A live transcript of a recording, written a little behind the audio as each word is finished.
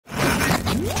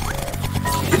The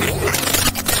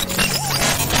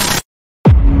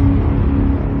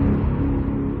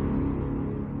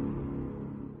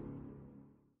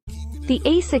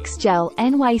ASICS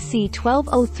GEL-NYC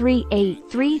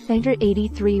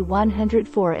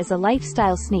 1203A383-104 is a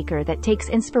lifestyle sneaker that takes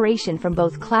inspiration from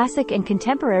both classic and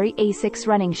contemporary ASICS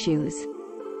running shoes.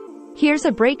 Here's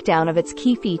a breakdown of its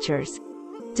key features.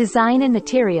 Design and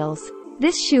materials.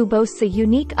 This shoe boasts a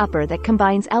unique upper that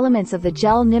combines elements of the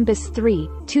Gel Nimbus 3,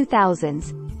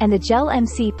 2000s, and the Gel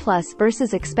MC Plus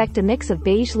versus expect a mix of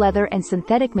beige leather and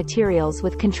synthetic materials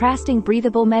with contrasting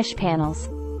breathable mesh panels.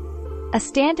 A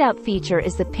standout feature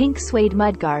is the pink suede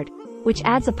mudguard, which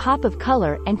adds a pop of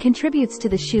color and contributes to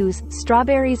the shoe's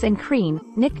 "Strawberries and Cream"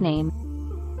 nickname.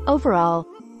 Overall,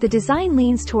 the design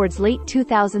leans towards late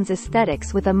 2000s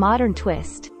aesthetics with a modern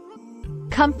twist.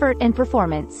 Comfort and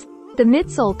performance. The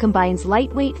midsole combines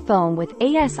lightweight foam with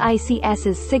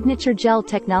ASICS's signature gel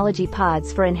technology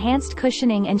pods for enhanced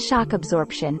cushioning and shock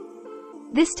absorption.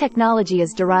 This technology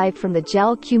is derived from the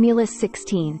Gel Cumulus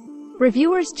 16.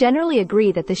 Reviewers generally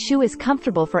agree that the shoe is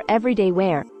comfortable for everyday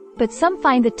wear, but some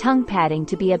find the tongue padding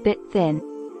to be a bit thin.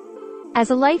 As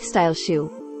a lifestyle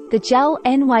shoe, the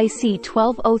GEL-NYC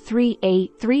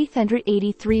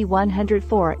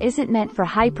 1203A383-104 isn't meant for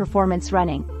high-performance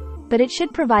running, but it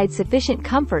should provide sufficient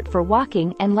comfort for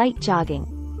walking and light jogging.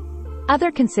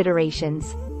 Other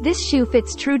considerations. This shoe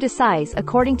fits true to size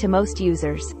according to most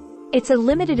users. It's a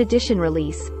limited edition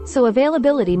release, so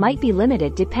availability might be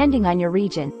limited depending on your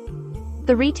region.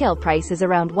 The retail price is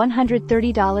around $130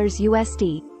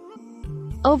 USD.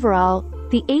 Overall,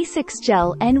 the ASICS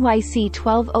GEL-NYC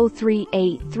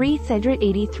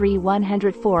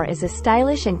 1203A383-104 is a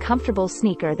stylish and comfortable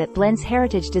sneaker that blends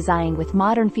heritage design with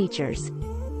modern features.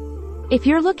 If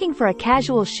you're looking for a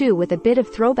casual shoe with a bit of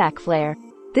throwback flair,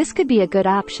 this could be a good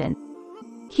option.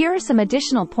 Here are some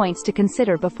additional points to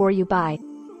consider before you buy.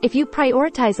 If you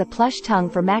prioritize a plush tongue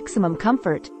for maximum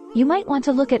comfort, you might want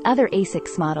to look at other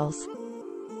ASICS models.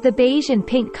 The beige and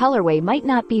pink colorway might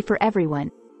not be for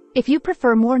everyone. If you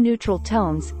prefer more neutral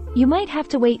tones, you might have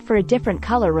to wait for a different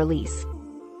color release.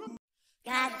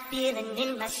 Got a feeling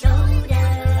in my shoulder.